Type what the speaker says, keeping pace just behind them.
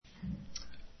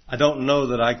I don't know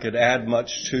that I could add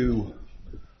much to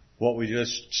what we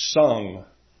just sung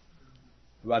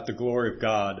about the glory of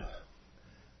God.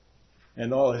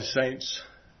 And all His saints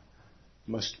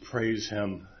must praise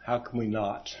Him. How can we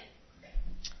not?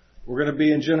 We're going to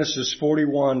be in Genesis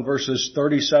 41 verses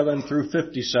 37 through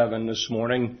 57 this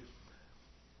morning.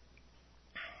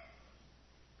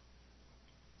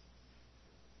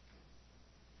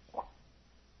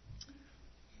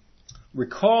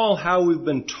 Recall how we've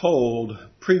been told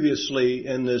previously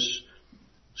in this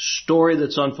story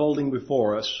that's unfolding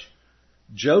before us.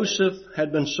 Joseph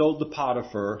had been sold to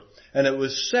Potiphar, and it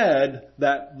was said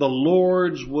that the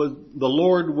Lord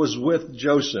was with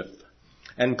Joseph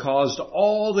and caused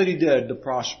all that he did to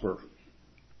prosper.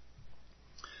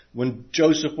 When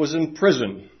Joseph was in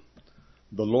prison,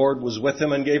 the Lord was with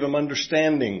him and gave him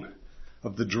understanding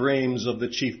of the dreams of the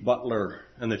chief butler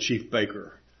and the chief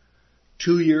baker.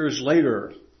 2 years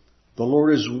later, the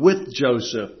Lord is with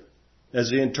Joseph as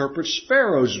he interprets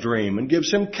Pharaoh's dream and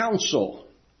gives him counsel.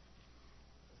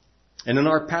 And in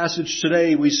our passage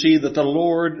today, we see that the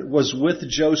Lord was with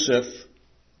Joseph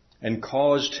and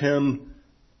caused him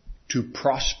to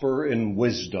prosper in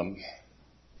wisdom.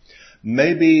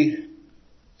 Maybe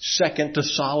second to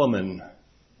Solomon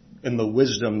in the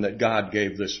wisdom that God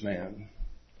gave this man.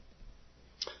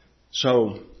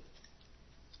 So,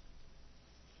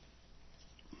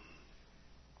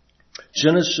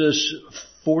 Genesis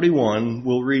 41,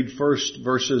 we'll read first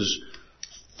verses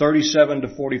 37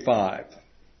 to 45.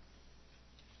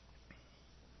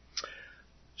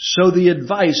 So the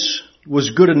advice was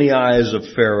good in the eyes of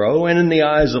Pharaoh and in the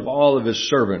eyes of all of his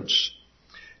servants.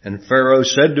 And Pharaoh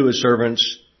said to his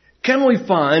servants, "Can we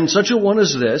find such a one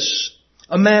as this,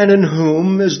 a man in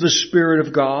whom is the Spirit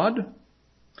of God?"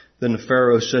 Then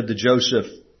Pharaoh said to Joseph,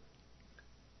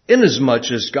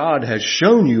 "Inasmuch as God has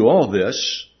shown you all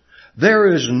this,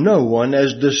 there is no one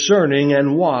as discerning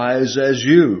and wise as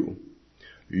you.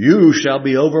 You shall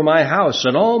be over my house,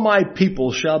 and all my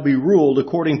people shall be ruled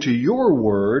according to your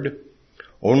word.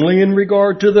 Only in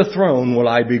regard to the throne will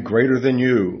I be greater than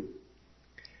you."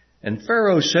 And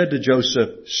Pharaoh said to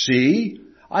Joseph, "See,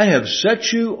 I have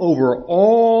set you over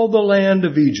all the land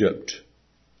of Egypt."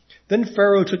 Then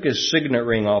Pharaoh took his signet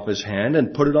ring off his hand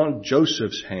and put it on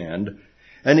Joseph's hand.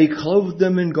 And he clothed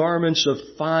them in garments of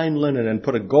fine linen and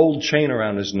put a gold chain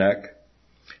around his neck.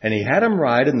 And he had him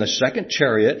ride in the second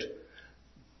chariot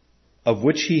of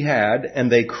which he had,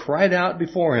 and they cried out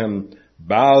before him,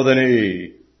 "Bow the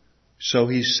knee." So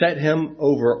he set him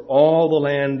over all the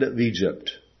land of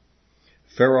Egypt.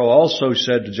 Pharaoh also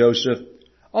said to Joseph,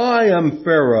 "I am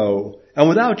Pharaoh, and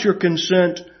without your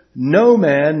consent, no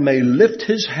man may lift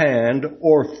his hand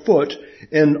or foot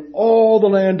in all the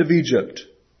land of Egypt."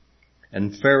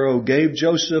 And Pharaoh gave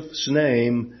Joseph's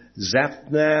name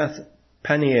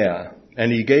Zaphnath-Paneah,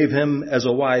 and he gave him as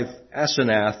a wife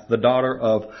Asenath, the daughter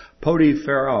of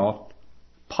Potiphar,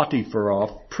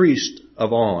 priest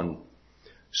of On.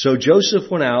 So Joseph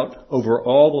went out over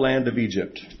all the land of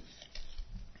Egypt.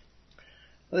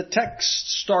 The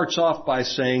text starts off by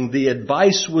saying the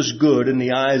advice was good in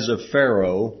the eyes of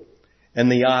Pharaoh and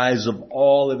the eyes of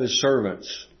all of his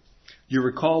servants. You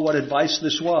recall what advice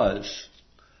this was?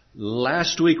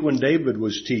 Last week when David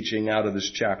was teaching out of this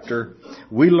chapter,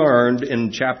 we learned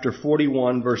in chapter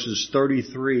 41 verses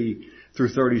 33 through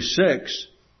 36,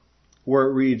 where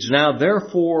it reads, "Now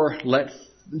therefore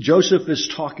Joseph is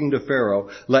talking to Pharaoh,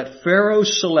 let Pharaoh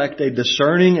select a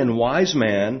discerning and wise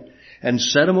man and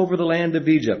set him over the land of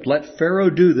Egypt. Let Pharaoh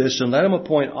do this and let him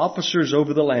appoint officers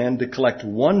over the land to collect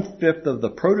 1/5 of the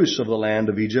produce of the land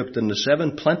of Egypt in the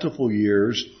 7 plentiful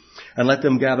years, and let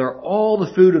them gather all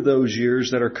the food of those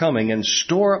years that are coming and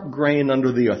store up grain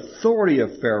under the authority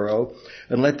of Pharaoh,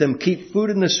 and let them keep food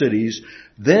in the cities.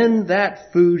 Then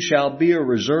that food shall be a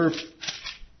reserve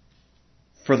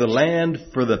for the land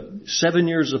for the 7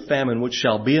 years of famine which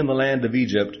shall be in the land of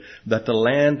Egypt, that the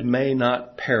land may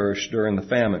not perish during the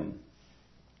famine."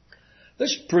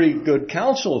 This is pretty good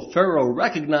counsel. Pharaoh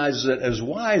recognizes it as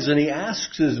wise, and he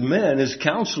asks his men, his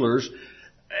counselors,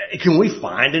 "Can we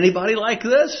find anybody like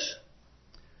this?"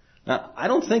 Now, I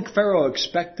don't think Pharaoh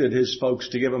expected his folks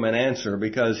to give him an answer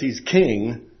because he's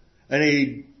king and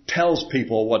he tells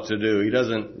people what to do. He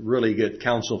doesn't really get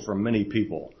counsel from many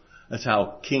people. That's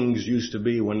how kings used to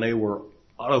be when they were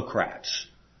autocrats.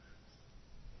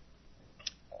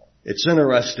 It's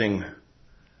interesting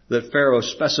that Pharaoh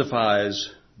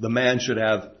specifies the man should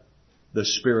have the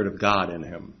Spirit of God in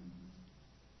him.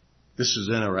 This is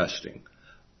interesting.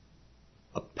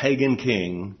 A pagan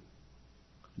king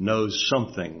knows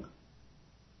something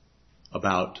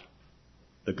about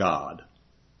the God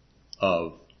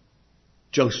of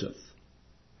Joseph.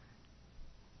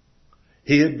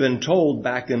 He had been told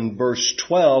back in verse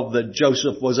 12 that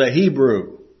Joseph was a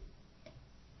Hebrew.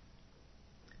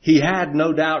 He had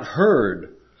no doubt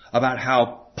heard about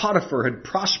how Potiphar had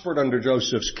prospered under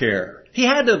Joseph's care. He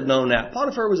had to have known that.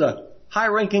 Potiphar was a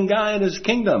high-ranking guy in his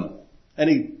kingdom, and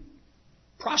he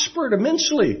prospered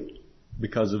immensely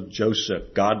because of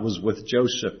Joseph. God was with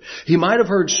Joseph. He might have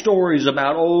heard stories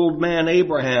about old man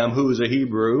Abraham, who was a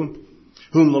Hebrew,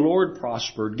 whom the Lord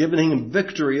prospered, giving him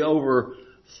victory over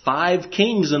 5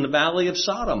 kings in the valley of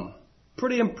Sodom.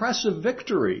 Pretty impressive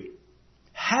victory.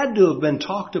 Had to have been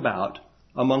talked about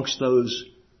amongst those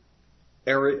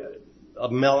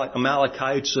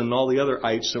Amalekites and all the other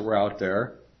ites that were out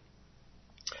there.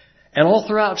 And all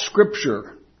throughout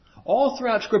Scripture,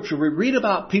 we read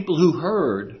about people who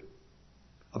heard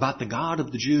about the God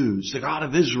of the Jews, the God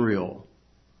of Israel,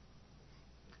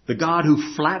 the God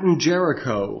who flattened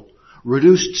Jericho,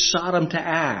 reduced Sodom to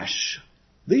ash.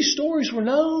 These stories were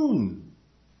known.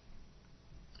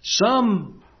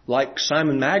 Some, like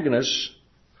Simon Magnus,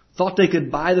 thought they could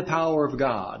buy the power of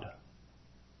God.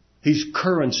 He's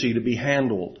currency to be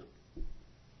handled.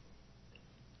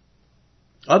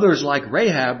 Others, like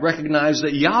Rahab, recognized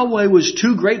that Yahweh was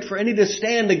too great for any to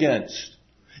stand against.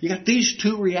 You got these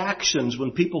two reactions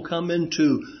when people come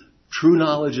into true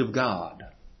knowledge of God.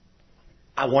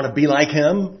 I want to be like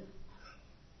Him,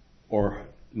 or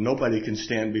nobody can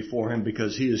stand before Him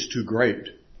because He is too great.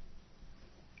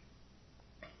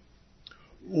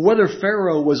 Whether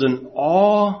Pharaoh was in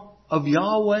awe of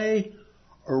Yahweh,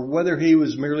 or whether he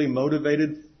was merely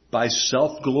motivated by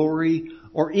self-glory,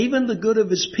 or even the good of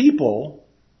his people,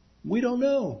 we don't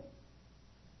know.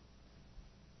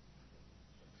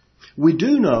 We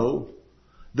do know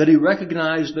that he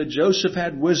recognized that Joseph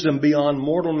had wisdom beyond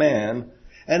mortal man,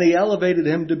 and he elevated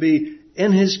him to be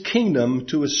in his kingdom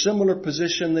to a similar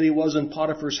position that he was in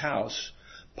Potiphar's house.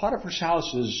 Potiphar's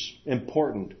house is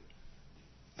important.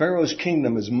 Pharaoh's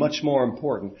kingdom is much more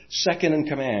important. Second in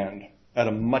command at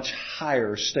a much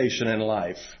higher station in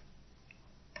life.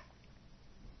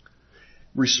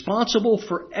 Responsible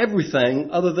for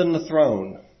everything other than the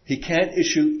throne. He can't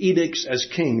issue edicts as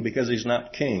king because he's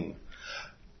not king.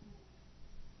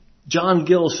 John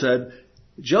Gill said,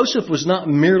 Joseph was not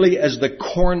merely as the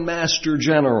corn master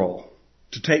general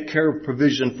to take care of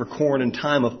provision for corn in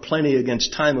time of plenty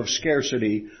against time of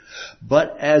scarcity,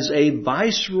 but as a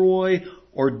viceroy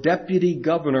or deputy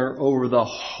governor over the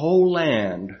whole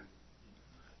land.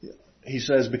 He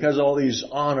says, because all these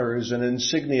honors and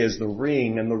insignias, the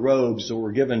ring and the robes that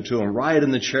were given to him, ride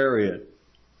in the chariot.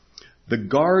 The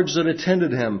guards that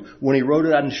attended him, when he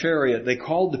rode on chariot, they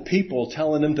called the people,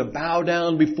 telling them to bow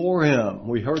down before him.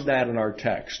 We heard that in our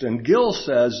text. And Gill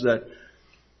says that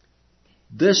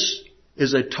this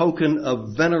is a token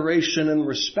of veneration and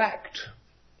respect.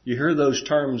 You hear those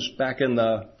terms back in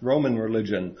the Roman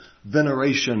religion,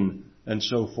 veneration and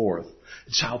so forth.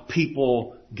 It's how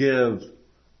people give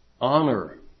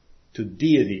honor to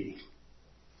deity.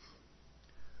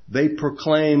 They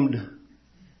proclaimed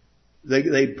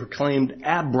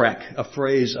abrek, a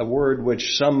phrase, a word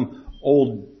which some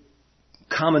old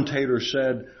commentator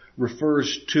said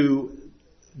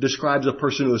describes a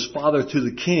person who is father to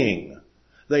the king.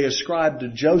 They ascribed to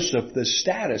Joseph this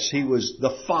status. He was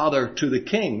the father to the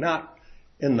king, not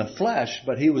in the flesh,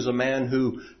 but he was a man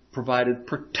who provided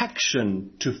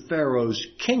protection to Pharaoh's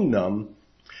kingdom.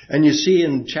 And you see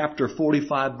in chapter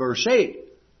 45, verse 8,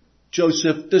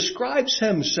 Joseph describes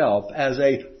himself as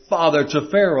a father to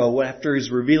Pharaoh after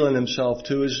he's revealing himself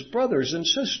to his brothers and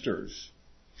sisters.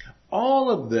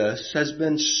 All of this has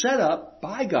been set up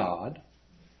by God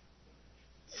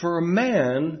for a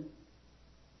man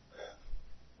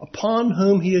upon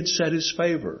whom He had set His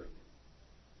favor.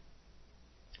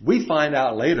 We find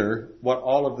out later what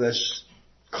all of this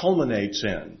culminates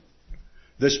in.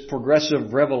 This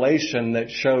progressive revelation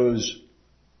that shows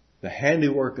the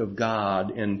handiwork of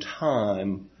God in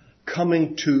time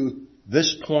coming to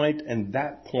this point and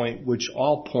that point, which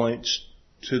all points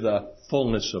to the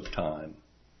fullness of time.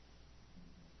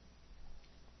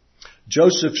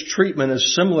 Joseph's treatment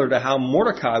is similar to how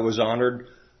Mordecai was honored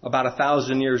about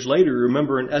 1,000 years later.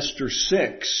 Remember in Esther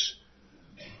 6,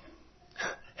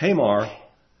 Hamar,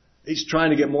 he's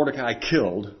trying to get Mordecai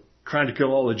killed, trying to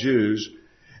kill all the Jews,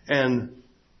 and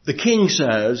the king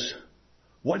says,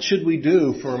 what should we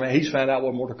do for a man? He's found out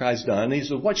what Mordecai's done. He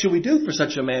says, what should we do for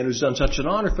such a man who's done such an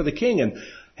honor for the king? And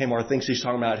Hamar thinks he's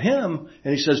talking about him.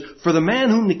 And he says, for the man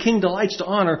whom the king delights to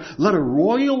honor, let a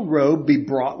royal robe be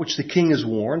brought, which the king has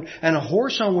worn, and a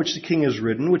horse on which the king has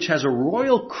ridden, which has a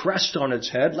royal crest on its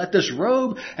head. Let this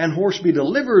robe and horse be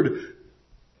delivered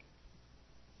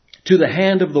to the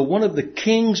hand of one of the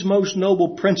king's most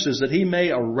noble princes, that he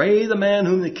may array the man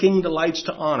whom the king delights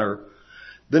to honor,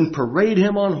 then parade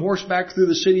him on horseback through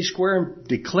the city square and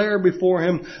declare before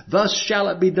him, thus shall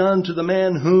it be done to the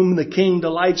man whom the king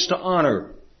delights to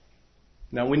honor.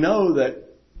 Now we know that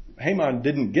Haman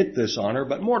didn't get this honor,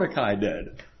 but Mordecai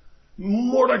did.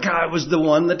 Mordecai was the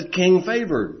one that the king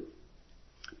favored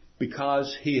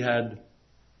because he had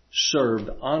served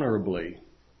honorably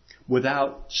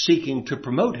without seeking to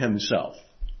promote himself.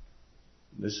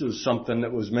 This is something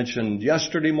that was mentioned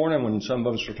yesterday morning when some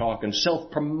of us were talking.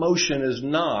 Self-promotion is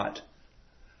not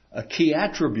a key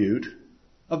attribute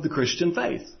of the Christian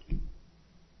faith.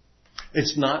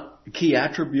 It's not a key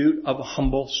attribute of a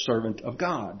humble servant of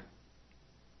God.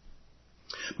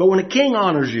 But when a king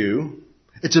honors you,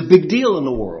 it's a big deal in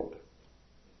the world.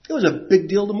 It was a big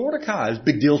deal to Mordecai. It was a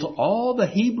big deal to all the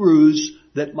Hebrews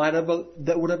that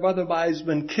would have otherwise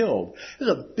been killed. It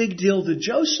was a big deal to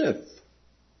Joseph.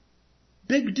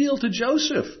 Big deal to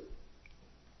Joseph.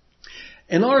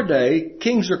 In our day,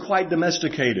 kings are quite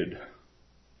domesticated.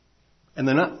 And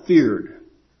they're not feared.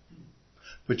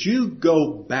 But you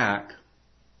go back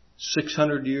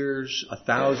 600 years,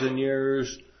 1,000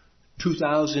 years,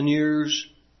 2,000 years.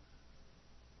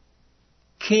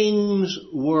 Kings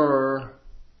were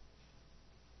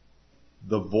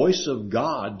the voice of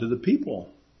God to the people.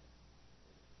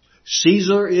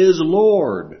 Caesar is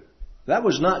Lord. That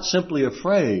was not simply a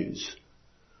phrase.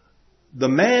 The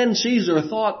man Caesar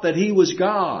thought that he was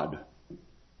God,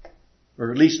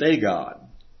 or at least a God.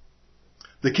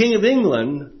 The King of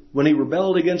England, when he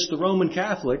rebelled against the Roman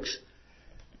Catholics,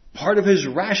 part of his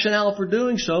rationale for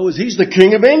doing so is he's the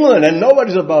King of England and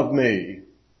nobody's above me.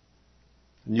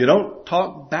 And you don't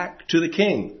talk back to the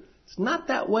king. It's not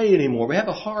that way anymore. We have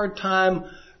a hard time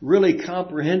really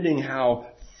comprehending how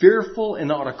fearful and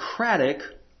autocratic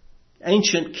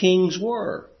ancient kings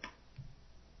were.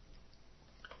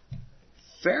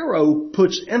 Pharaoh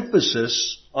puts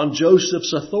emphasis on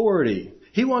Joseph's authority.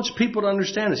 He wants people to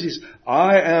understand this. He's,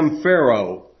 I am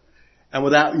Pharaoh. And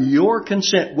without your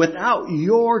consent,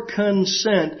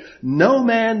 no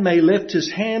man may lift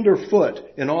his hand or foot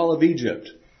in all of Egypt.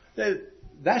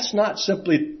 That's not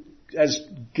simply, as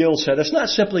Gil said, it's not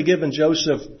simply giving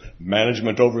Joseph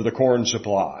management over the corn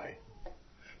supply.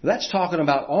 That's talking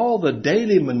about all the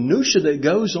daily minutia that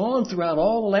goes on throughout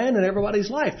all the land and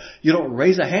everybody's life. You don't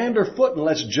raise a hand or foot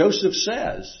unless Joseph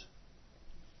says.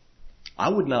 I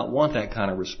would not want that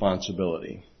kind of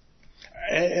responsibility.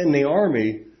 In the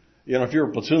army, if you're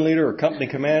a platoon leader or company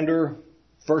commander,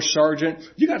 first sergeant,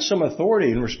 you got some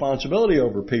authority and responsibility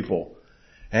over people.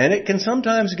 And it can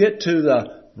sometimes get to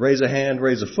the raise a hand,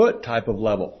 raise a foot type of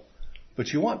level. But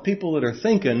you want people that are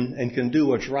thinking and can do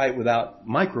what's right without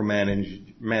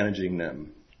micromanaging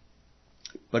them.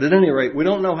 But at any rate, we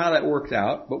don't know how that worked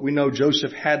out, but we know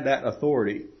Joseph had that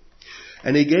authority.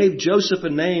 And he gave Joseph a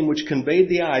name which conveyed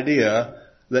the idea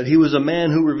that he was a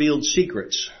man who revealed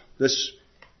secrets. This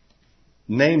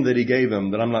name that he gave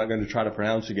him, that I'm not going to try to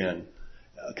pronounce again,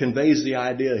 conveys the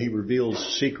idea he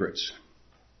reveals secrets.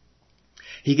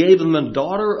 He gave him a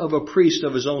daughter of a priest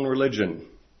of his own religion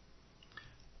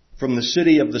from the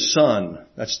city of the sun.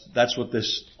 That's what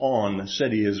this On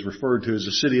city is referred to as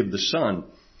the city of the sun.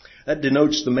 That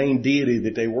denotes the main deity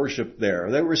that they worshiped there.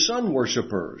 They were sun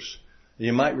worshippers.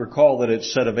 You might recall that it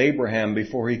said of Abraham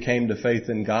before he came to faith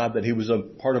in God that he was a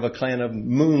part of a clan of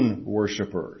moon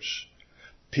worshippers.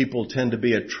 People tend to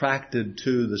be attracted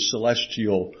to the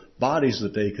celestial bodies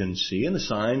that they can see and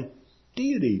assign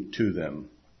deity to them.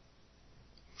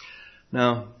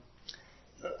 Now,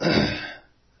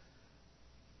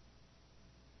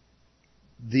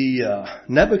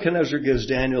 Nebuchadnezzar gives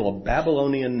Daniel a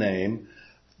Babylonian name.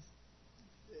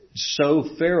 So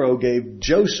Pharaoh gave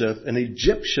Joseph an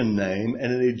Egyptian name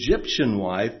and an Egyptian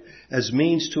wife as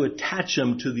means to attach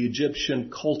him to the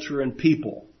Egyptian culture and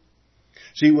people.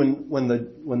 See, when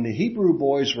the Hebrew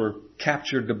boys were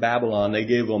captured to Babylon, they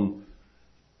gave them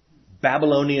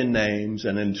Babylonian names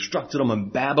and instructed them in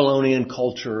Babylonian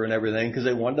culture and everything because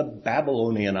they wanted to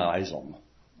Babylonianize them,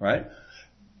 right?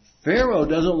 Pharaoh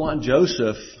doesn't want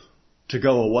Joseph to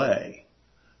go away.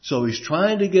 So he's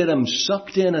trying to get him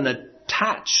sucked in and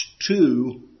attached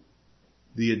to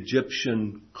the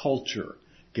Egyptian culture.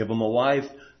 Give him a wife.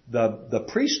 The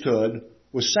priesthood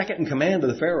was second in command to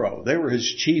the Pharaoh. They were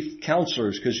his chief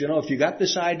counselors because, if you got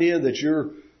this idea that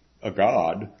you're a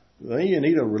god, then you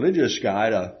need a religious guy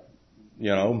to,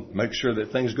 make sure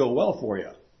that things go well for you.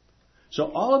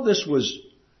 So all of this was,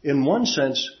 in one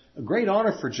sense, a great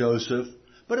honor for Joseph,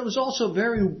 but it was also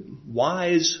very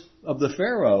wise of the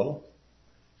Pharaoh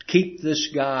to keep this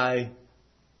guy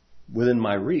within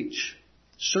my reach,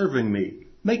 serving me,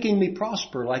 making me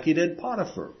prosper like he did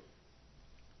Potiphar.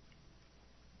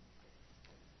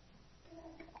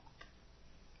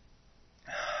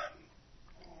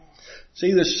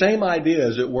 See, the same idea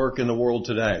is at work in the world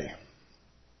today.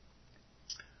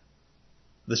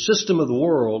 The system of the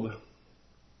world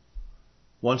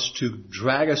wants to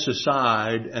drag us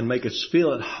aside and make us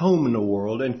feel at home in the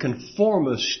world and conform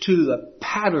us to the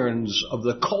patterns of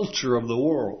the culture of the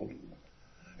world.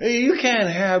 You can't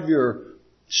have your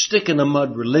stick in the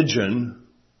mud religion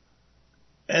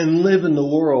and live in the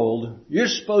world. You're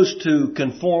supposed to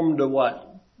conform to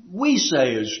what we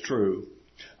say is true.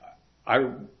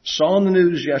 I saw on the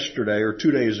news yesterday, or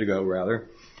 2 days ago rather,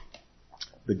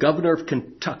 the governor of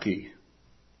Kentucky.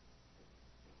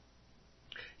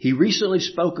 He recently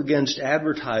spoke against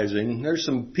advertising. There's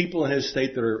some people in his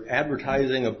state that are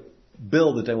advertising a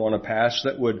bill that they want to pass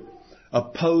that would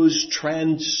oppose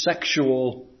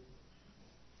transsexual,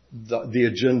 the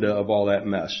agenda of all that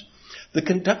mess. The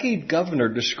Kentucky governor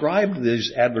described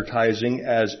this advertising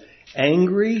as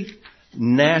angry,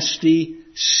 nasty,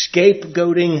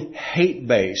 scapegoating,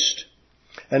 hate-based.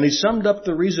 And he summed up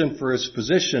the reason for his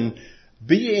position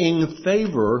being in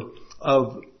favor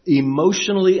of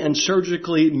emotionally and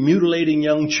surgically mutilating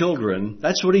young children.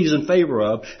 That's what he's in favor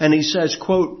of. And he says,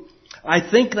 quote, I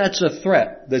think that's a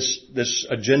threat, this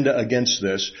agenda against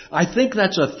this. I think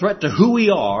that's a threat to who we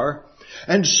are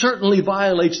and certainly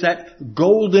violates that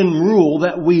golden rule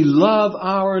that we love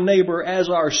our neighbor as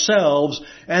ourselves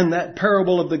and that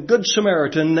parable of the Good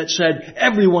Samaritan that said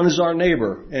everyone is our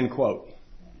neighbor, end quote.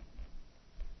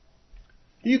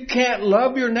 You can't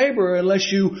love your neighbor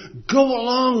unless you go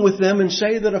along with them and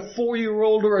say that a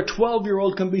 4-year-old or a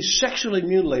 12-year-old can be sexually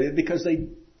mutilated because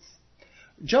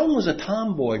Joan was a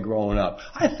tomboy growing up.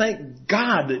 I thank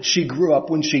God that she grew up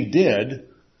when she did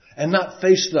and not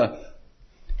faced the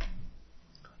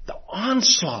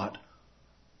onslaught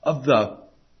of the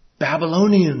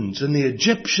Babylonians and the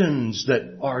Egyptians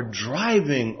that are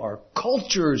driving our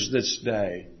cultures this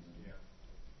day.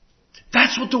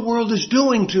 That's what the world is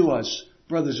doing to us,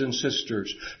 brothers and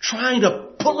sisters, trying to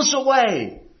pull us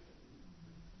away.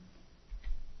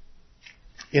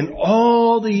 In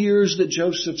all the years that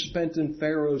Joseph spent in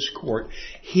Pharaoh's court,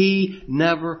 he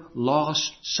never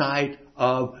lost sight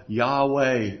of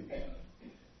Yahweh.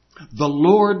 The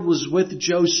Lord was with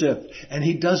Joseph, and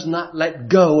he does not let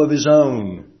go of his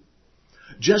own.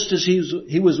 Just as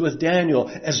he was with Daniel.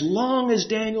 As long as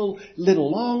Daniel lived a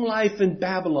long life in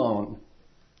Babylon,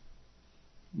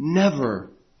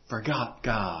 never forgot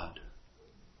God.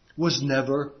 Was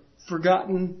never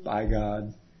forgotten by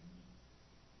God.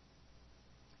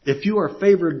 If you are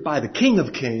favored by the King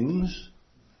of Kings,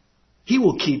 he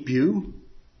will keep you.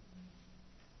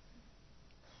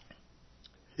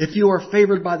 If you are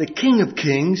favored by the King of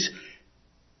Kings,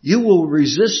 you will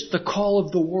resist the call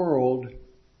of the world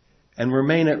and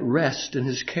remain at rest in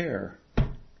his care.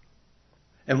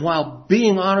 And while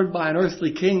being honored by an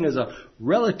earthly king is a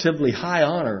relatively high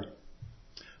honor,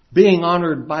 being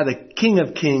honored by the King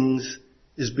of Kings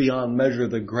is beyond measure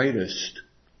the greatest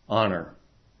honor.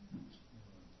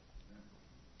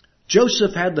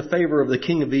 Joseph had the favor of the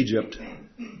king of Egypt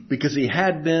because he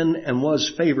had been and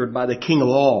was favored by the King of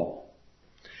all.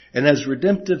 And as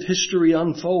redemptive history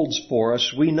unfolds for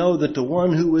us, we know that the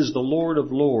one who is the Lord of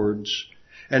Lords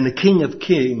and the King of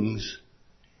Kings,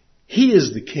 he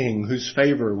is the King whose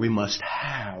favor we must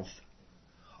have,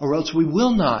 or else we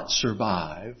will not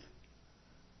survive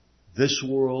this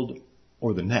world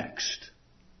or the next.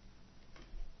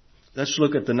 Let's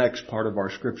look at the next part of our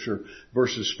scripture,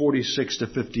 verses 46 to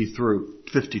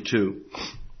 52.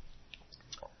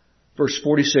 Verse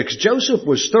 46, Joseph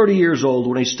was 30 years old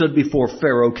when he stood before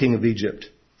Pharaoh, king of Egypt.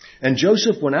 And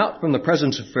Joseph went out from the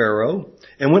presence of Pharaoh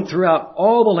and went throughout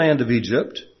all the land of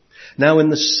Egypt. Now in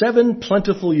the 7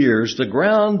 plentiful years, the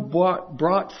ground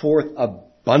brought forth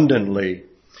abundantly.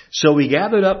 So he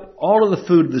gathered up all of the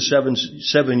food of the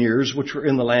 7 years which were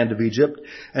in the land of Egypt,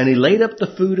 and he laid up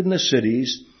the food in the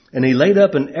cities, and he laid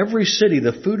up in every city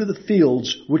the food of the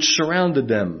fields which surrounded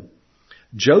them.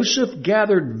 Joseph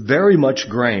gathered very much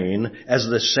grain as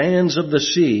the sands of the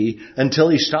sea until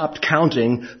he stopped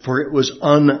counting, for it was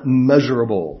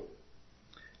unmeasurable.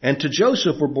 And to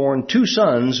Joseph were born 2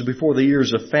 sons before the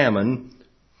years of famine,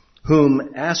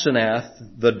 whom Asenath,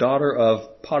 the daughter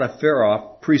of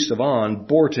Potipharah, priest of On,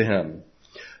 bore to him.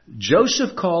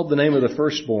 Joseph called the name of the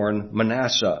firstborn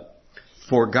Manasseh,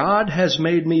 for God has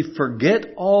made me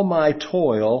forget all my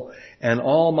toil and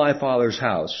all my father's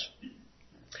house.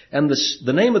 And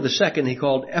the name of the second he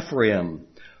called Ephraim,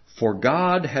 for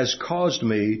God has caused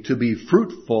me to be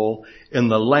fruitful in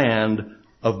the land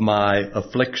of my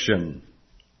affliction.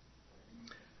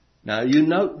 Now you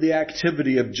note the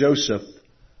activity of Joseph,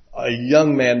 a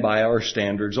young man by our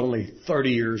standards, only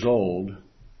 30 years old,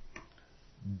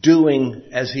 doing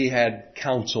as he had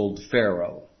counseled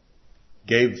Pharaoh.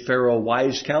 Gave Pharaoh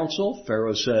wise counsel.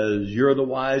 Pharaoh says, you're the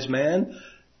wise man.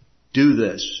 Do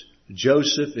this.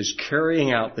 Joseph is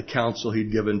carrying out the counsel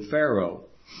he'd given Pharaoh.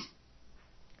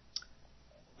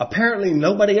 Apparently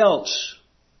nobody else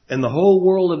in the whole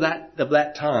world of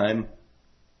that time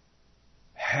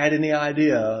had any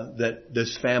idea that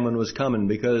this famine was coming,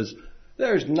 because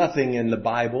there's nothing in the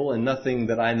Bible and nothing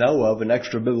that I know of in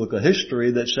extra biblical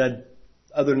history that said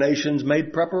other nations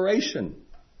made preparation.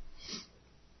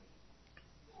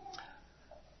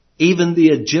 Even the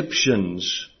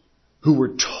Egyptians, who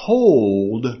were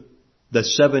told that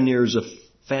 7 years of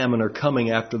famine are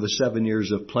coming after the 7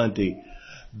 years of plenty,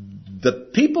 the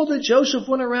people that Joseph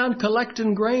went around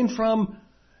collecting grain from,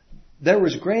 there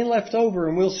was grain left over,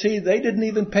 and we'll see they didn't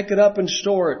even pick it up and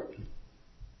store it.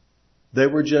 They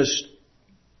were just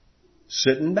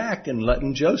sitting back and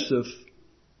letting Joseph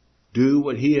do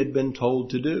what he had been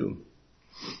told to do.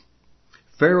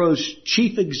 Pharaoh's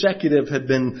chief executive had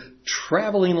been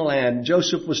traveling the land.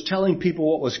 Joseph was telling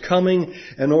people what was coming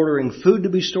and ordering food to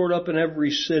be stored up in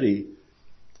every city.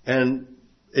 And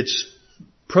it's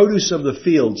produce of the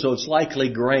field, so it's likely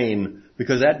grain,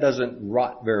 because that doesn't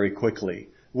rot very quickly.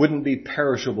 Wouldn't be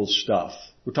perishable stuff.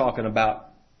 We're talking about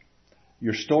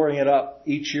you're storing it up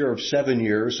each year of 7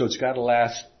 years, so it's got to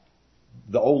last.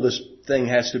 The oldest thing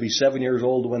has to be 7 years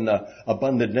old when the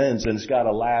abundant ends, and it's got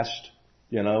to last,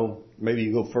 maybe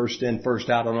you go first in, first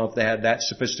out. I don't know if they had that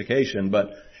sophistication,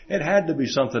 but it had to be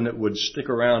something that would stick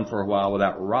around for a while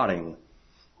without rotting.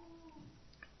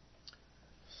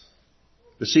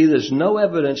 But see, there's no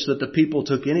evidence that the people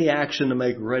took any action to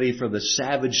make ready for the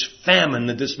savage famine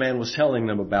that this man was telling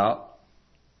them about.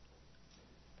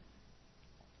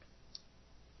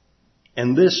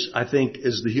 And this, I think,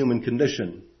 is the human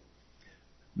condition.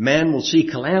 Man will see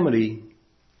calamity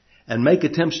and make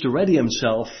attempts to ready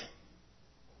himself,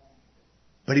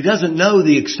 but he doesn't know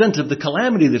the extent of the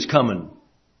calamity that's coming.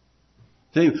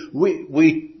 See,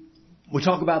 we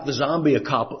talk about the zombie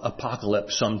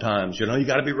apocalypse sometimes. You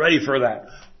got to be ready for that.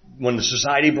 When the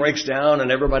society breaks down and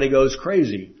everybody goes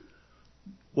crazy.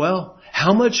 Well,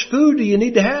 how much food do you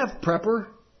need to have, prepper?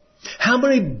 How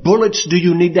many bullets do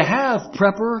you need to have,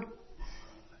 prepper?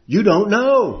 You don't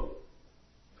know.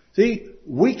 See,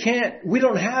 we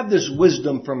don't have this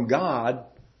wisdom from God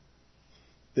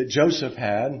that Joseph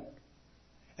had.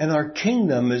 And our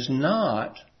kingdom is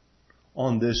not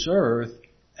on this earth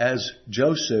as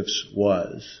Joseph's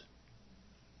was.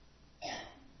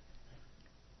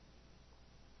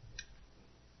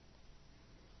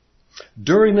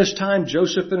 During this time,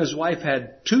 Joseph and his wife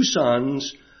had 2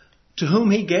 sons to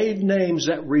whom he gave names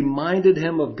that reminded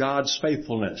him of God's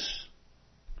faithfulness.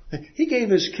 He gave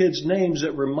his kids names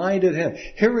that reminded him.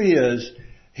 Here he is.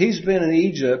 He's been in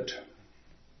Egypt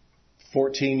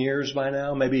 14 years by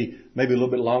now, maybe a little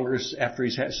bit longer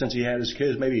since he had his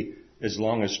kids, maybe as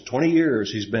long as 20 years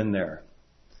he's been there.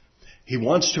 He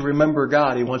wants to remember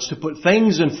God. He wants to put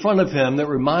things in front of him that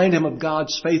remind him of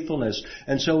God's faithfulness.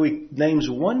 And so he names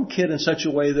one kid in such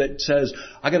a way that says,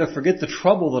 I got to forget the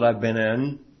trouble that I've been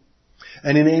in.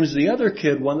 And he names the other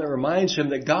kid one that reminds him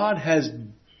that God has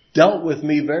dealt with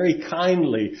me very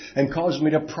kindly and caused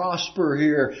me to prosper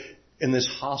here in this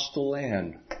hostile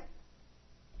land.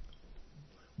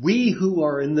 We who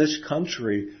are in this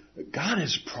country, God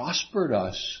has prospered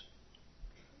us.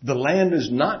 The land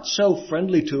is not so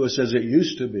friendly to us as it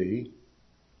used to be.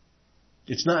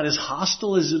 It's not as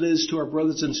hostile as it is to our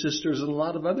brothers and sisters in a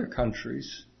lot of other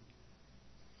countries.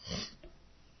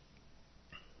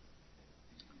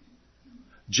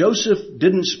 Joseph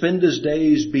didn't spend his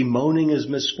days bemoaning his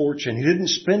misfortune. He didn't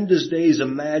spend his days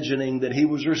imagining that he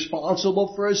was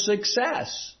responsible for his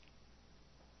success.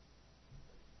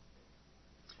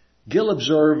 Gill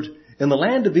observed, in the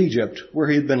land of Egypt, where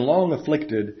he had been long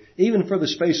afflicted, even for the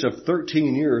space of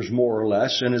 13 years more or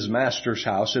less, in his master's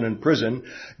house and in prison,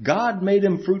 God made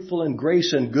him fruitful in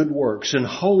grace and good works, in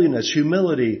holiness,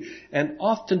 humility, and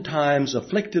oftentimes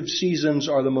afflictive seasons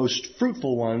are the most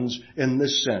fruitful ones in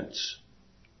this sense.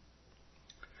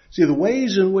 See, the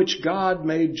ways in which God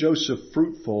made Joseph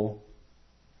fruitful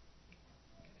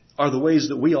are the ways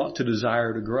that we ought to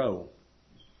desire to grow.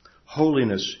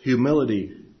 Holiness,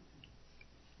 humility,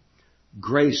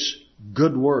 grace,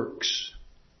 good works.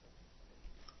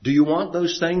 Do you want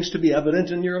those things to be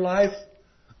evident in your life?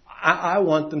 I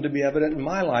want them to be evident in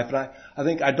my life. And I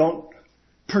think I don't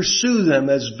pursue them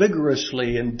as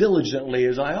vigorously and diligently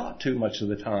as I ought to much of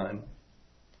the time.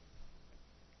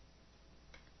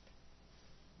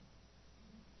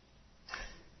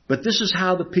 But this is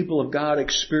how the people of God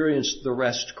experience the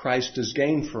rest Christ has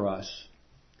gained for us,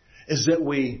 is that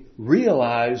we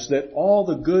realize that all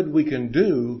the good we can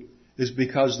do is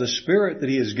because the Spirit that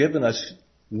He has given us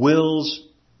wills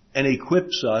and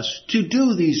equips us to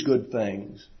do these good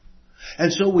things.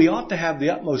 And so we ought to have the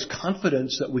utmost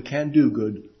confidence that we can do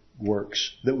good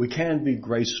works, that we can be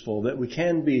graceful, that we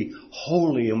can be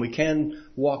holy, and we can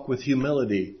walk with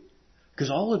humility. Because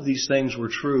all of these things were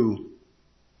true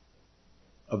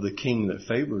of the King that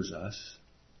favors us.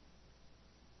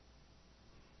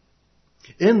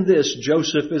 In this,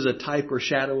 Joseph is a type or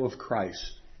shadow of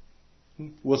Christ.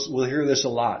 We'll hear this a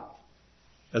lot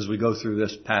as we go through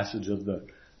this passage of the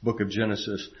book of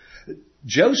Genesis.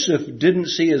 Joseph didn't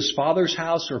see his father's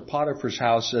house or Potiphar's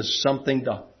house as something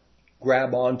to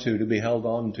grab onto, to be held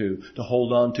onto, to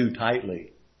hold on to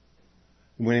tightly.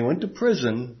 When he went to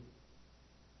prison,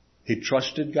 he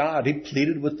trusted God. He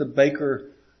pleaded with the butler,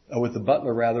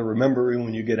 remembering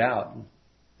when you get out.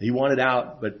 He wanted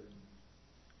out, but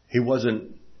he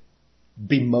wasn't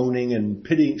bemoaning and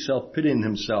self-pitying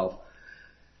himself.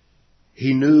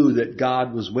 He knew that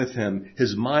God was with him.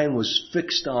 His mind was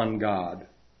fixed on God.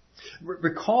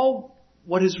 Recall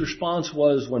what his response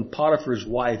was when Potiphar's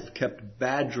wife kept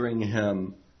badgering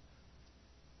him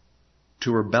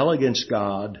to rebel against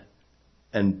God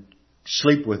and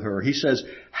sleep with her. He says,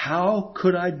 "How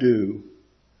could I do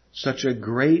such a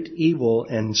great evil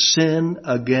and sin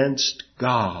against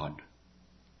God?"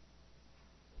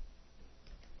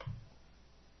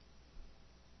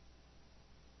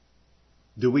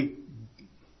 Do we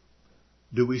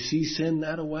see sin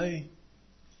that way?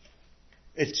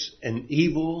 It's an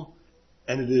evil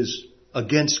and it is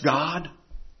against God.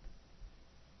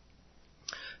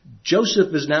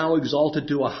 Joseph is now exalted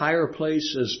to a higher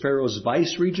place as Pharaoh's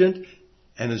vice regent,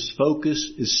 and his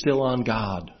focus is still on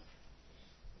God.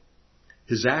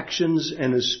 His actions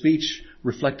and his speech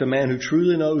reflect a man who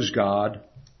truly knows God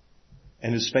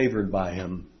and is favored by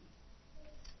Him.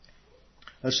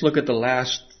 Let's look at the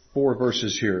last 4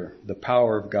 verses here, the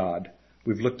power of God.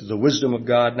 We've looked at the wisdom of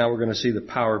God. Now we're going to see the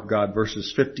power of God,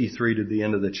 verses 53 to the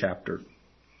end of the chapter.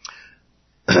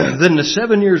 Then the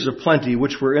 7 years of plenty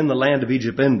which were in the land of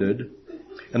Egypt ended,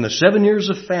 and the 7 years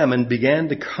of famine began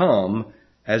to come,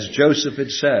 as Joseph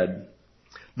had said.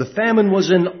 The famine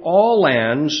was in all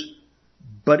lands,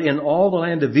 but in all the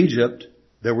land of Egypt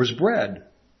there was bread.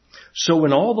 So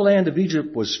when all the land of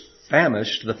Egypt was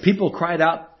famished, the people cried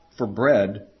out for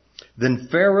bread. Then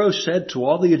Pharaoh said to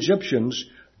all the Egyptians,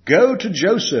 "Go to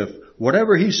Joseph.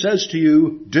 Whatever he says to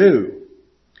you, do."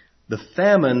 The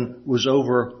famine was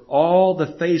over all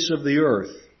the face of the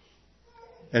earth.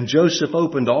 And Joseph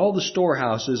opened all the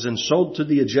storehouses and sold to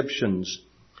the Egyptians.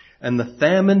 And the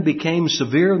famine became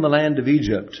severe in the land of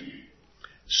Egypt.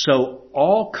 So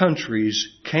all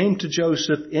countries came to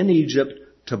Joseph in Egypt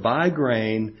to buy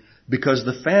grain, because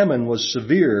the famine was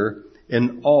severe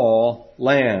in all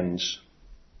lands.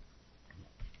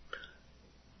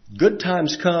 Good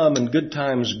times come and good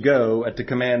times go at the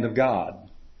command of God.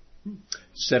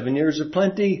 7 years of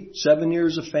plenty, 7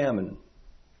 years of famine.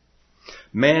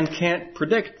 Man can't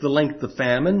predict the length of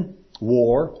famine,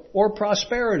 war, or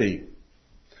prosperity.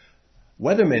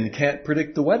 Weathermen can't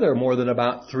predict the weather more than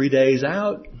about 3 days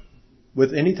out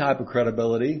with any type of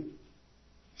credibility.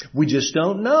 We just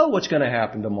don't know what's going to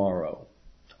happen tomorrow.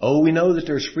 Oh, we know that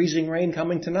there's freezing rain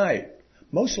coming tonight.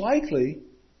 Most likely.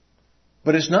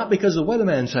 But it's not because the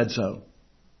weatherman said so.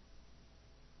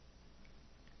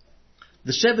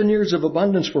 The 7 years of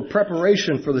abundance were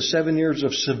preparation for the 7 years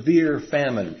of severe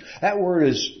famine. That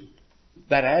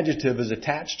adjective is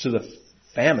attached to the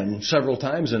famine several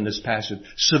times in this passage.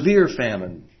 Severe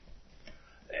famine.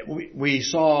 We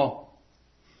saw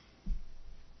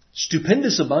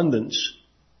stupendous abundance.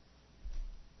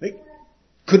 They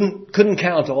couldn't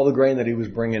count all the grain that he was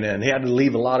bringing in. He had to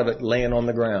leave a lot of it laying on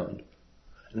the ground.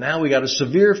 Now we got a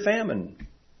severe famine.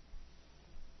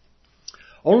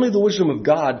 Only the wisdom of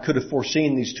God could have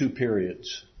foreseen these 2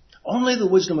 periods. Only the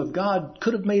wisdom of God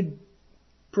could have made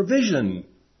provision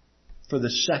for the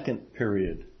second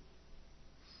period.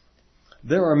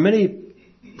 There are many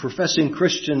professing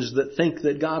Christians that think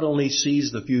that God only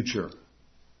sees the future.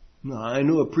 I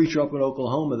knew a preacher up in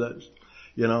Oklahoma that,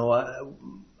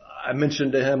 I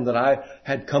mentioned to him that I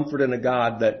had comfort in a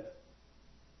God that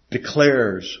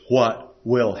declares what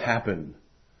will happen.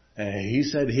 And he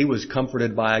said he was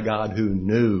comforted by a God who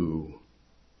knew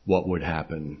what would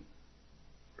happen.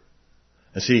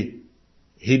 And see,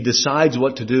 he decides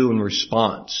what to do in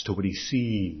response to what he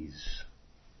sees.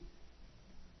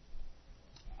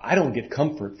 I don't get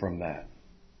comfort from that.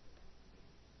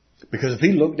 Because if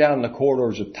he looked down the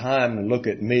corridors of time and look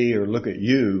at me or look at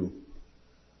you,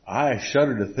 I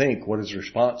shudder to think what his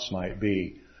response might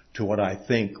be to what I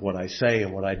think, what I say,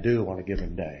 and what I do on a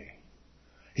given day.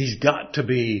 He's got to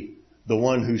be the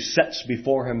one who sets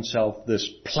before himself this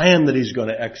plan that he's going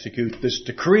to execute, this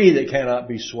decree that cannot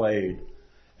be swayed,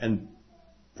 and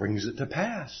brings it to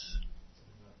pass.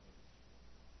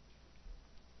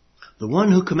 The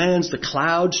one who commands the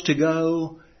clouds to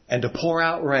go and to pour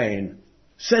out rain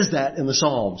says that in the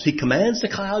Psalms. He commands the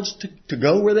clouds to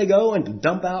go where they go and to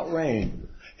dump out rain.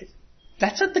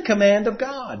 That's at the command of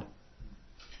God.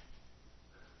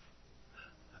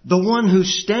 The one who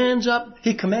stands up,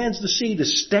 he commands the sea to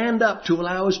stand up to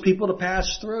allow his people to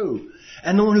pass through.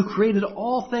 And the one who created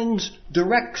all things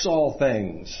directs all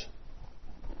things.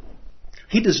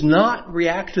 He does not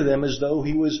react to them as though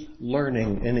he was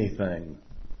learning anything.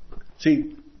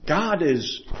 See, God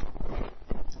is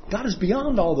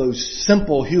beyond all those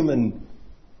simple human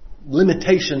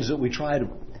limitations that we try to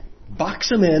box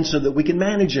him in so that we can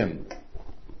manage him.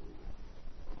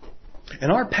 In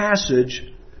our passage,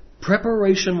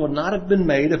 preparation would not have been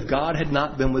made if God had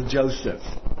not been with Joseph.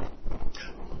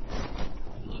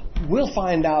 We'll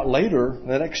find out later, in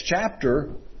the next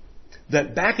chapter,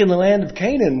 that back in the land of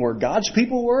Canaan where God's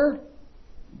people were,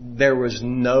 there was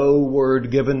no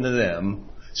word given to them.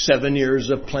 7 years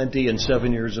of plenty and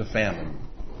 7 years of famine.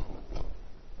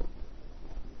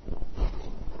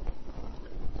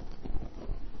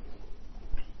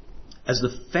 As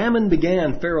the famine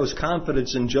began, Pharaoh's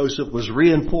confidence in Joseph was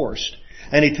reinforced.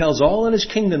 And he tells all in his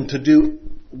kingdom to do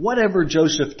whatever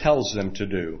Joseph tells them to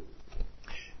do.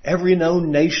 Every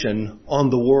known nation on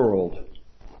the world,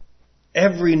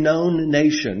 every known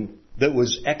nation that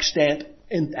was extant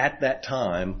at that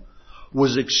time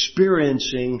was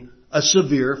experiencing a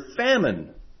severe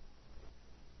famine.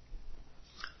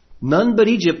 None but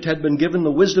Egypt had been given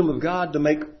the wisdom of God to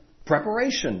make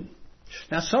preparation.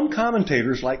 Now, some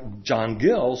commentators, like John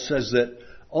Gill, says that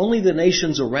only the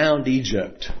nations around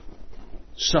Egypt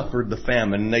suffered the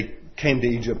famine and they came to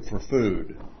Egypt for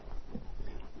food.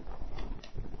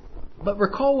 But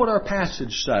recall what our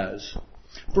passage says.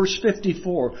 Verse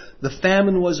 54, the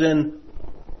famine was in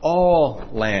all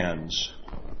lands.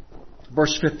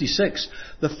 Verse 56,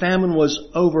 the famine was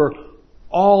over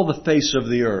all the face of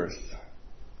the earth.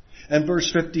 And verse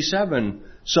 57,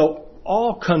 so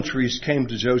all countries came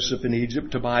to Joseph in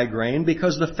Egypt to buy grain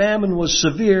because the famine was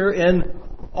severe in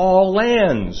all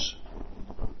lands.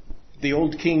 The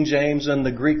Old King James and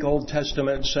the Greek Old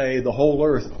Testament say the whole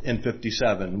earth in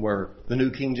 57, where the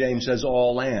New King James says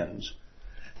all lands.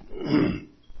 The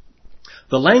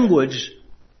language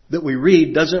that we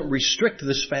read doesn't restrict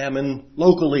this famine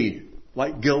locally,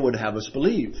 like Gill would have us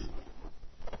believe.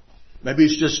 Maybe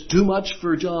it's just too much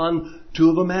for John to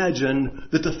have imagined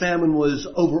that the famine was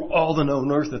over all the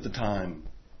known earth at the time.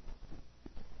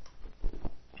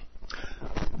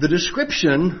 The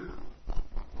description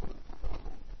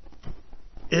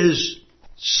is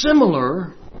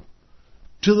similar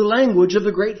to the language of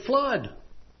the Great Flood.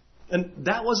 And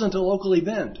that wasn't a local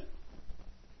event.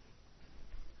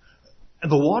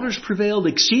 The waters prevailed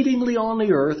exceedingly on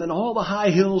the earth, and all the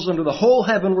high hills under the whole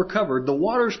heaven were covered. The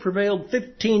waters prevailed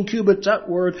 15 cubits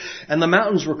upward, and the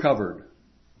mountains were covered.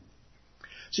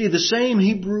 See, the same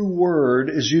Hebrew word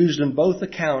is used in both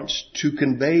accounts to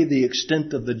convey the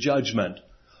extent of the judgment.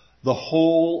 The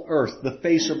whole earth, the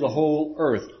face of the whole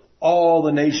earth, all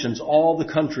the nations, all the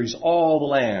countries, all the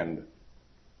land.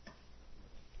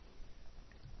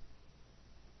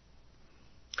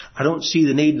 I don't see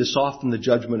the need to soften the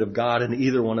judgment of God in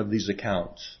either one of these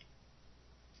accounts.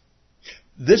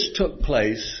 This took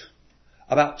place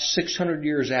about 600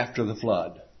 years after the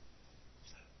flood.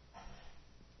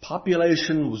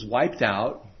 Population was wiped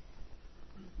out.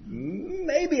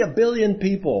 Maybe 1 billion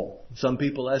people. Some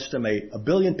people estimate 1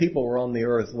 billion people were on the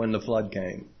earth when the flood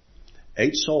came.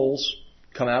 8 souls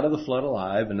come out of the flood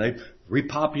alive and they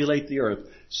repopulate the earth.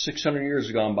 600 years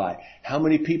have gone by. How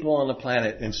many people on the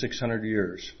planet in 600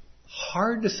 years?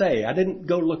 Hard to say. I didn't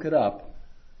go look it up.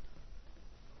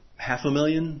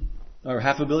 500,000? Or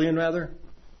 500 million rather?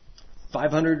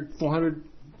 500, 400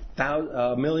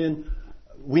 million?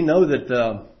 We know that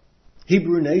the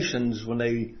Hebrew nations, when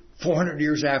they, 400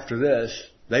 years after this,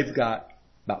 they've got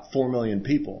about 4 million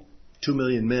people. 2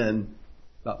 million men,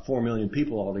 about 4 million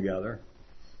people altogether.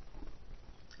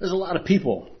 There's a lot of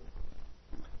people.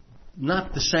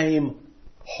 Not the same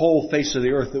whole face of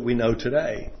the earth that we know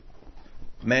today.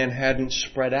 Man hadn't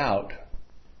spread out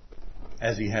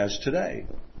as he has today.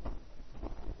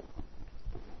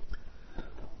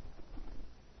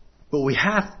 But we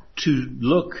have to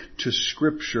look to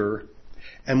Scripture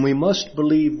and we must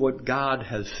believe what God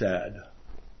has said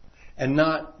and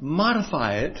not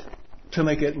modify it to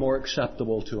make it more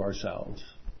acceptable to ourselves.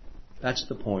 That's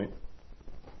the point.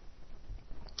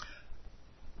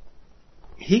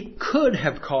 He could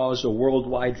have caused a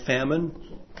worldwide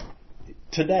famine.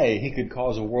 Today, he could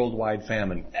cause a worldwide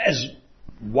famine. As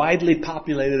widely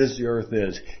populated as the earth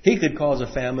is, he could cause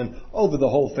a famine over the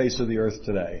whole face of the earth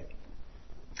today.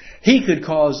 He could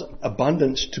cause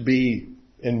abundance to be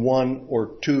in 1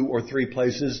 or 2 or 3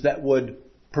 places that would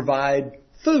provide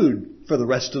food for the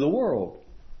rest of the world.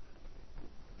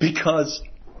 Because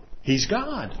he's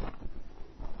God.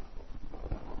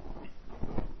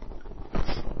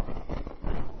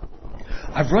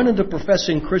 I've run into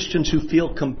professing Christians who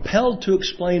feel compelled to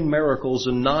explain miracles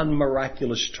in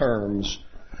non-miraculous terms.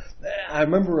 I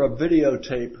remember a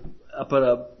videotape up at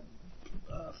a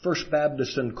First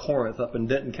Baptist in Corinth up in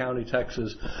Denton County,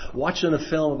 Texas, watching a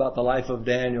film about the life of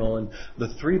Daniel, and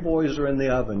the 3 boys are in the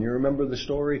oven. You remember the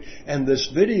story? And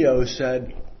this video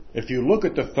said, if you look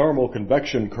at the thermal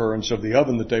convection currents of the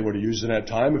oven that they would have used in that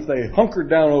time, if they hunkered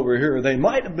down over here, they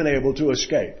might have been able to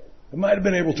escape. They might have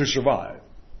been able to survive.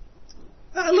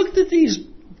 I looked at these.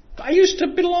 I used to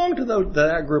belong to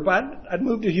that group. I'd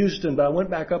moved to Houston, but I went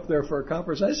back up there for a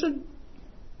conference. I said,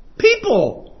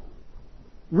 people,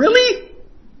 really?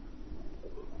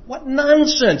 What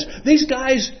nonsense. These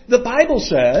guys, the Bible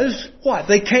says, what?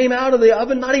 They came out of the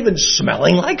oven not even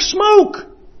smelling like smoke.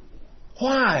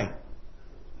 Why?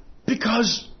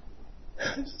 Because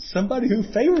somebody who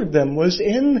favored them was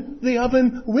in the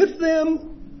oven with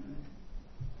them.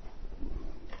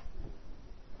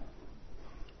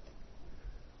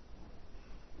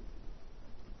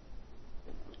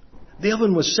 The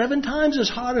oven was 7 times as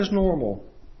hot as normal.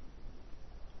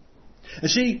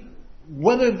 And see,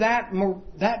 whether that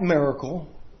miracle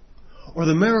or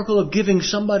the miracle of giving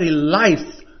somebody life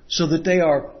so that they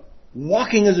are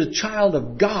walking as a child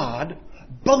of God,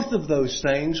 both of those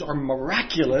things are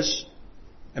miraculous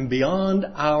and beyond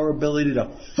our ability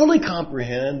to fully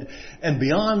comprehend and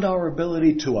beyond our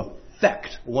ability to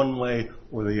affect one way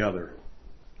or the other.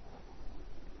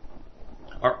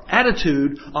 Our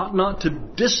attitude ought not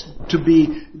to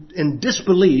be in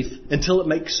disbelief until it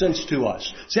makes sense to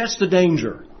us. See, that's the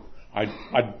danger. I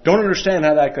don't understand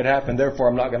how that could happen, therefore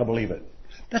I'm not going to believe it.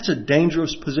 That's a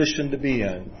dangerous position to be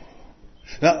in.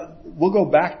 Now, we'll go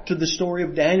back to the story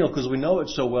of Daniel because we know it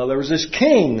so well. There was this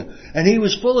king, and he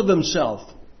was full of himself.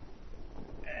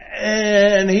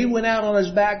 And he went out on his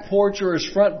back porch or his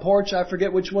front porch, I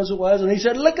forget which was it was, and he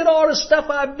said, look at all the stuff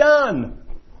I've done.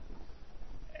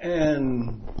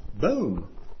 And boom,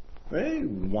 he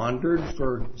wandered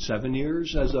for 7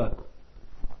 years as a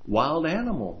wild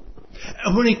animal.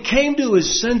 And when he came to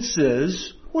his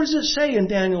senses, what does it say in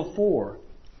Daniel 4?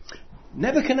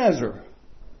 Nebuchadnezzar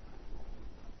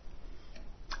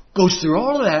goes through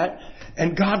all of that,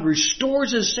 and God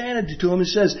restores his sanity to him and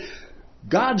says,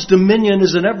 God's dominion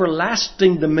is an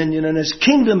everlasting dominion, and his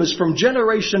kingdom is from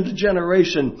generation to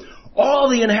generation. All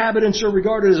the inhabitants are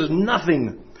regarded as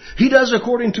nothing. He does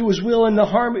according to his will in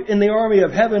the army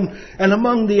of heaven and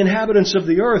among the inhabitants of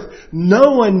the earth.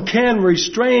 No one can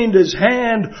restrain his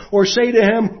hand or say to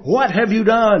him, what have you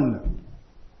done?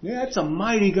 Yeah, that's a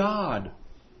mighty God.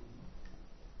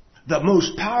 The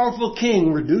most powerful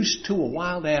king reduced to a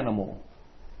wild animal.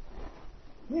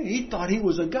 Yeah, he thought he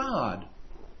was a god.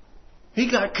 He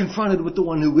got confronted with the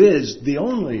one who is the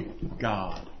only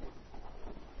God.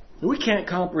 We can't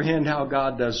comprehend how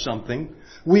God does something.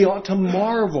 We ought to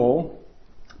marvel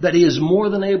that He is more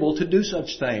than able to do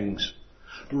such things,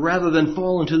 rather than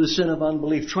fall into the sin of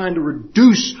unbelief, trying to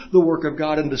reduce the work of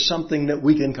God into something that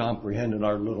we can comprehend in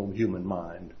our little human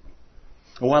mind.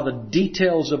 And while the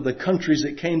details of the countries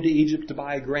that came to Egypt to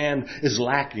buy grain is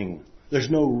lacking, there's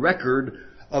no record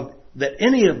of that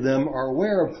any of them are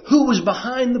aware of who was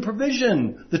behind the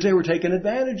provision that they were taking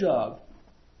advantage of.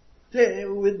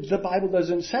 The Bible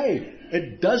doesn't say.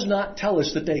 It does not tell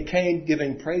us that they came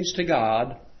giving praise to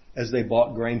God as they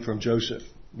bought grain from Joseph.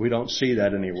 We don't see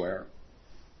that anywhere.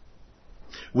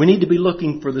 We need to be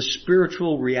looking for the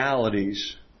spiritual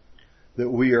realities that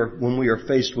when we are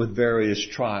faced with various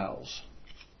trials.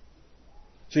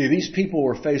 See, these people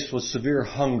were faced with severe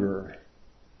hunger,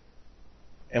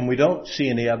 and we don't see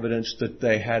any evidence that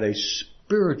they had a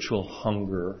spiritual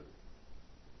hunger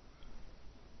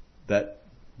that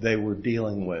they were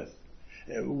dealing with.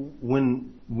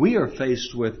 When we are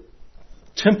faced with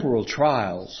temporal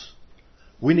trials,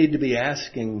 we need to be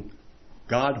asking,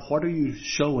 God, what are you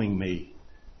showing me?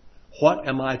 What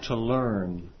am I to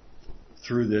learn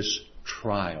through this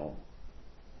trial?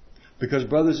 Because,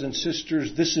 brothers and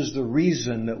sisters, this is the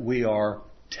reason that we are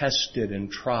tested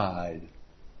and tried,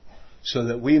 so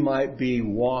that we might be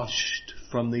washed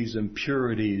from these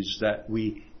impurities that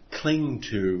we cling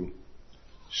to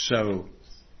so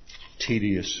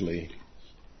tediously.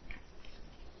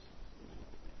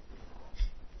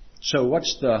 So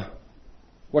what's the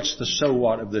so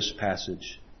what of this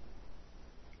passage?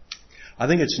 I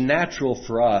think it's natural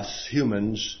for us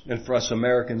humans, and for us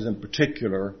Americans in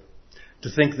particular, to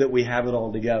think that we have it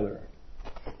all together.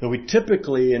 That we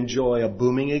typically enjoy a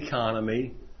booming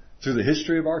economy. Through the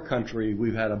history of our country,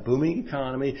 we've had a booming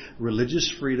economy,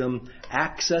 religious freedom,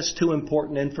 access to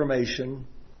important information.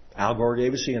 Al Gore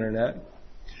gave us the internet.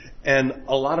 And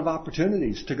a lot of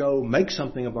opportunities to go make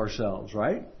something of ourselves,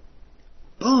 right?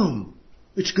 Boom!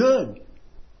 It's good.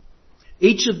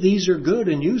 Each of these are good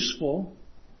and useful.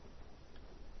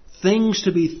 Things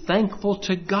to be thankful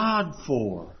to God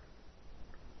for.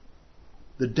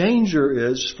 The danger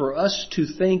is for us to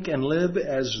think and live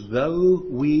as though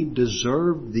we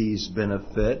deserve these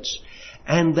benefits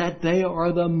and that they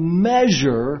are the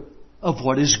measure of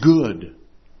what is good.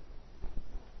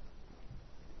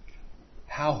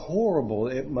 How horrible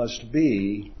it must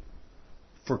be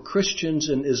for Christians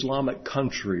in Islamic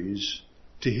countries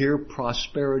to hear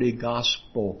prosperity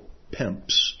gospel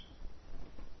pimps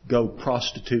go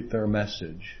prostitute their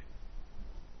message.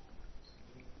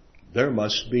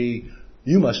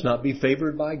 You must not be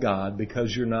favored by God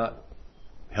because you're not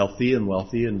healthy and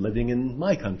wealthy and living in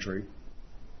my country.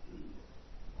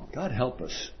 God help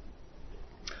us.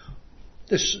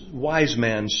 This wise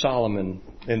man, Solomon,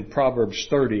 in Proverbs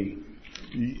 30,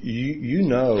 you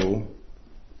know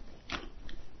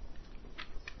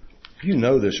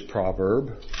this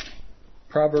proverb.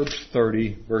 Proverbs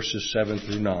 30, verses 7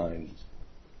 through 9.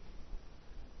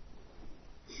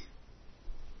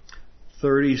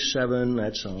 37,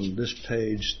 that's on this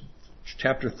page,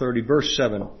 chapter 30, verse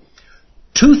 7.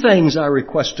 2 things I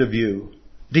request of you.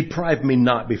 Deprive me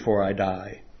not before I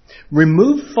die.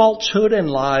 Remove falsehood and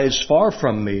lies far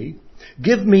from me.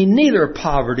 Give me neither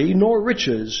poverty nor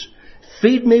riches.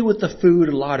 Feed me with the food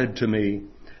allotted to me,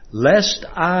 lest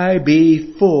I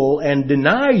be full and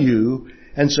deny you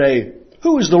and say,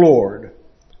 who is the Lord?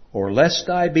 Or lest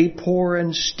I be poor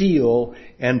and steal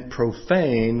and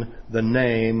profane the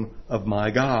name of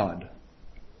my God.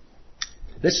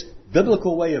 This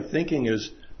biblical way of thinking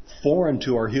is foreign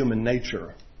to our human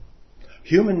nature.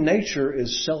 Human nature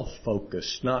is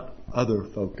self-focused, not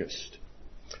other-focused.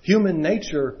 Human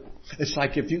nature, it's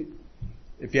like if you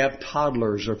have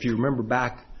toddlers, or if you remember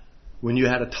back when you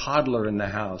had a toddler in the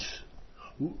house,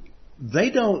 they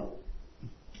don't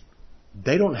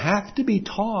have to be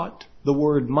taught the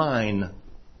word mine.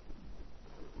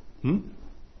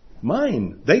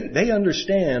 Mine. They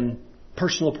understand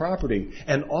personal property,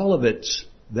 and all of it's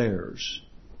theirs.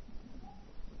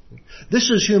 This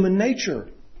is human nature.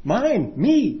 Mine,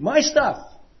 me, my stuff.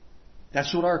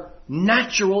 That's what our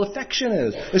natural affection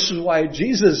is. This is why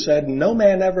Jesus said, no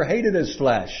man ever hated his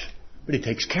flesh, but he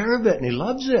takes care of it and he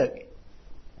loves it.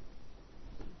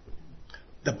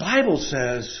 The Bible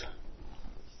says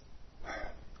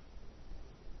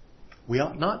we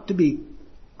ought not to be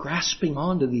grasping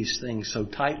onto these things so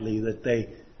tightly that they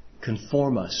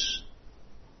conform us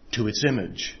to its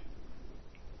image.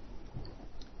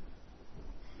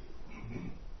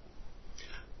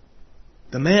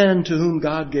 The man to whom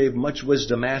God gave much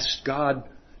wisdom asked God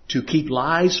to keep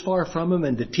lies far from him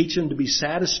and to teach him to be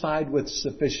satisfied with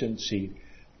sufficiency.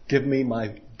 Give me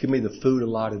the food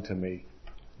allotted to me.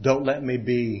 Don't let me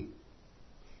be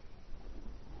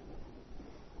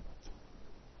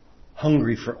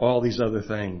hungry for all these other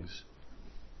things.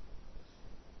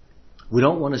 We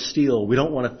don't want to steal. We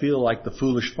don't want to feel like the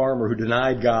foolish farmer who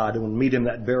denied God and would meet him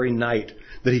that very night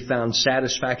that he found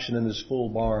satisfaction in his full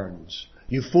barns.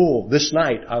 You fool, this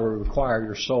night I will require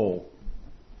your soul.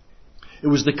 It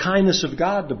was the kindness of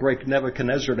God to break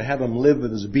Nebuchadnezzar, to have him live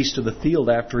as a beast of the field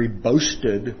after he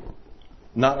boasted,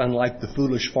 not unlike the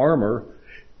foolish farmer,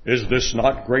 is this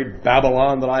not great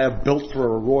Babylon that I have built for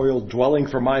a royal dwelling,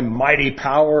 for my mighty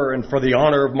power and for the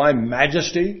honor of my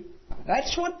majesty?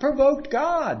 That's what provoked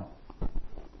God.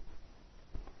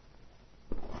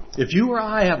 If you or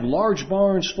I have large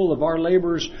barns full of our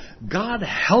labors, God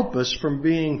help us from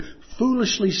being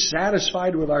foolishly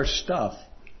satisfied with our stuff,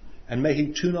 and may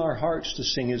He tune our hearts to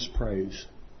sing His praise.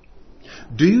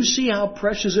 Do you see how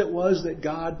precious it was that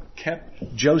God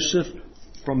kept Joseph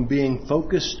from being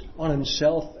focused on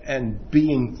himself and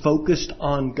being focused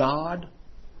on God?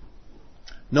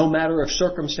 No matter if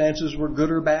circumstances were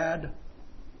good or bad,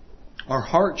 our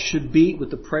hearts should beat with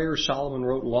the prayer Solomon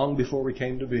wrote long before we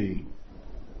came to be,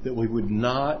 that we would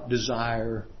not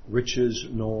desire riches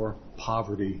nor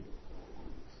poverty.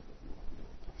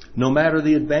 No matter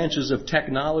the advances of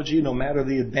technology, no matter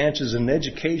the advances in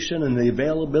education and the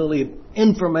availability of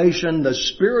information, the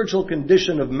spiritual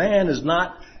condition of man has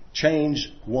not changed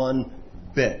one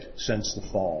bit since the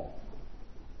fall.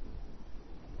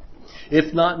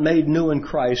 If not made new in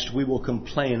Christ, we will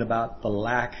complain about the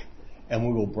lack and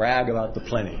we will brag about the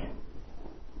plenty.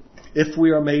 If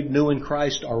we are made new in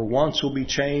Christ, our wants will be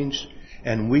changed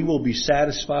and we will be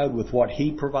satisfied with what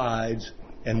He provides,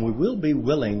 and we will be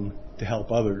willing to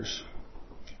help others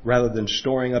rather than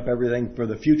storing up everything for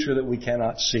the future that we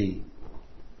cannot see.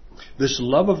 This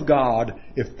love of God,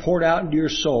 if poured out into your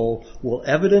soul, will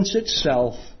evidence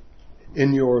itself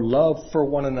in your love for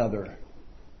one another.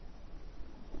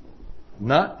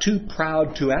 Not too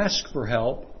proud to ask for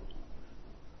help,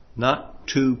 not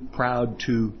too proud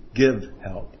to give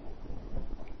help.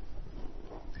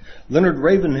 Leonard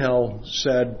Ravenhill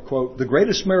said, quote, "The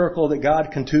greatest miracle that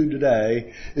God can do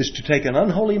today is to take an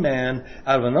unholy man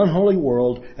out of an unholy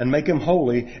world and make him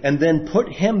holy, and then put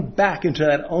him back into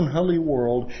that unholy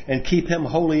world and keep him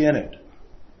holy in it."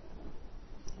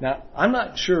 Now, I'm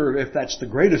not sure if that's the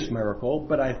greatest miracle,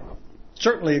 but I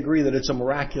certainly agree that it's a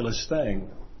miraculous thing.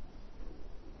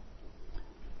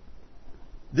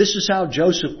 This is how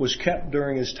Joseph was kept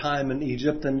during his time in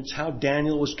Egypt, and it's how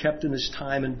Daniel was kept in his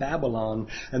time in Babylon.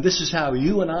 And this is how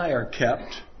you and I are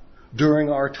kept during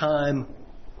our time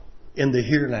in the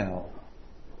here now.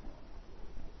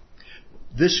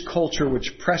 This culture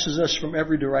which presses us from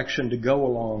every direction to go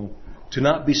along, to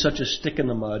not be such a stick in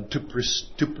the mud,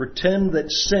 to pretend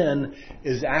that sin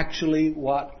is actually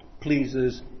what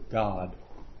pleases God.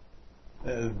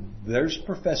 There's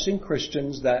professing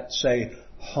Christians that say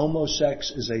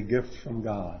homosex is a gift from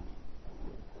God.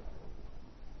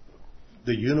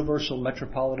 The Universal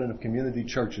Metropolitan of Community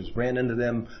Churches ran into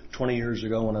them 20 years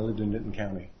ago when I lived in Denton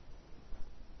County.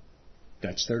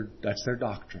 That's their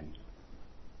doctrine.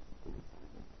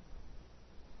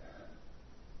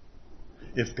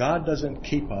 If God doesn't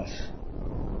keep us,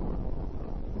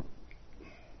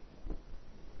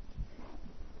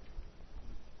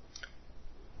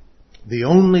 the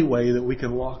only way that we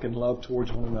can walk in love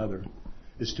towards one another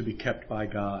is to be kept by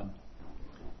God.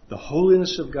 The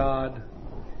holiness of God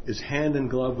is hand in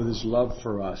glove with His love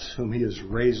for us, whom He has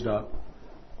raised up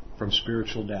from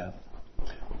spiritual death.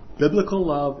 Biblical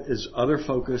love is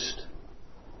other-focused,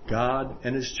 God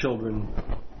and His children,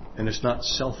 and it's not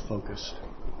self-focused.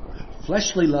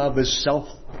 Fleshly love is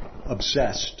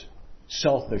self-obsessed,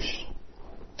 selfish,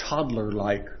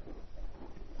 toddler-like.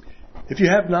 If you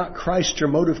have not Christ, your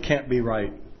motive can't be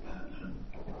right.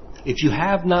 If you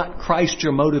have not Christ,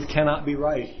 your motive cannot be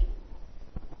right.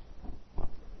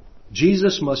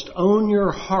 Jesus must own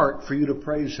your heart for you to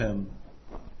praise Him.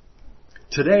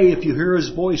 Today, if you hear His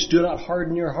voice, do not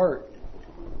harden your heart.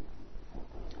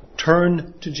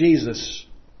 Turn to Jesus.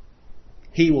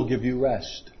 He will give you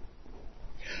rest.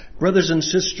 Brothers and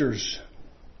sisters,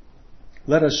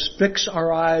 let us fix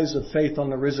our eyes of faith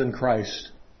on the risen Christ.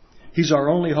 He's our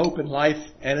only hope in life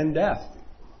and in death.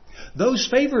 Those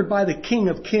favored by the King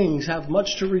of Kings have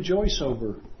much to rejoice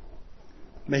over.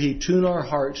 May He tune our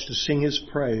hearts to sing His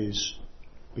praise,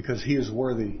 because He is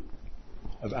worthy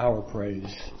of our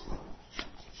praise.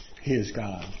 He is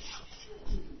God.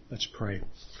 Let's pray.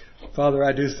 Father,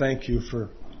 I do thank You for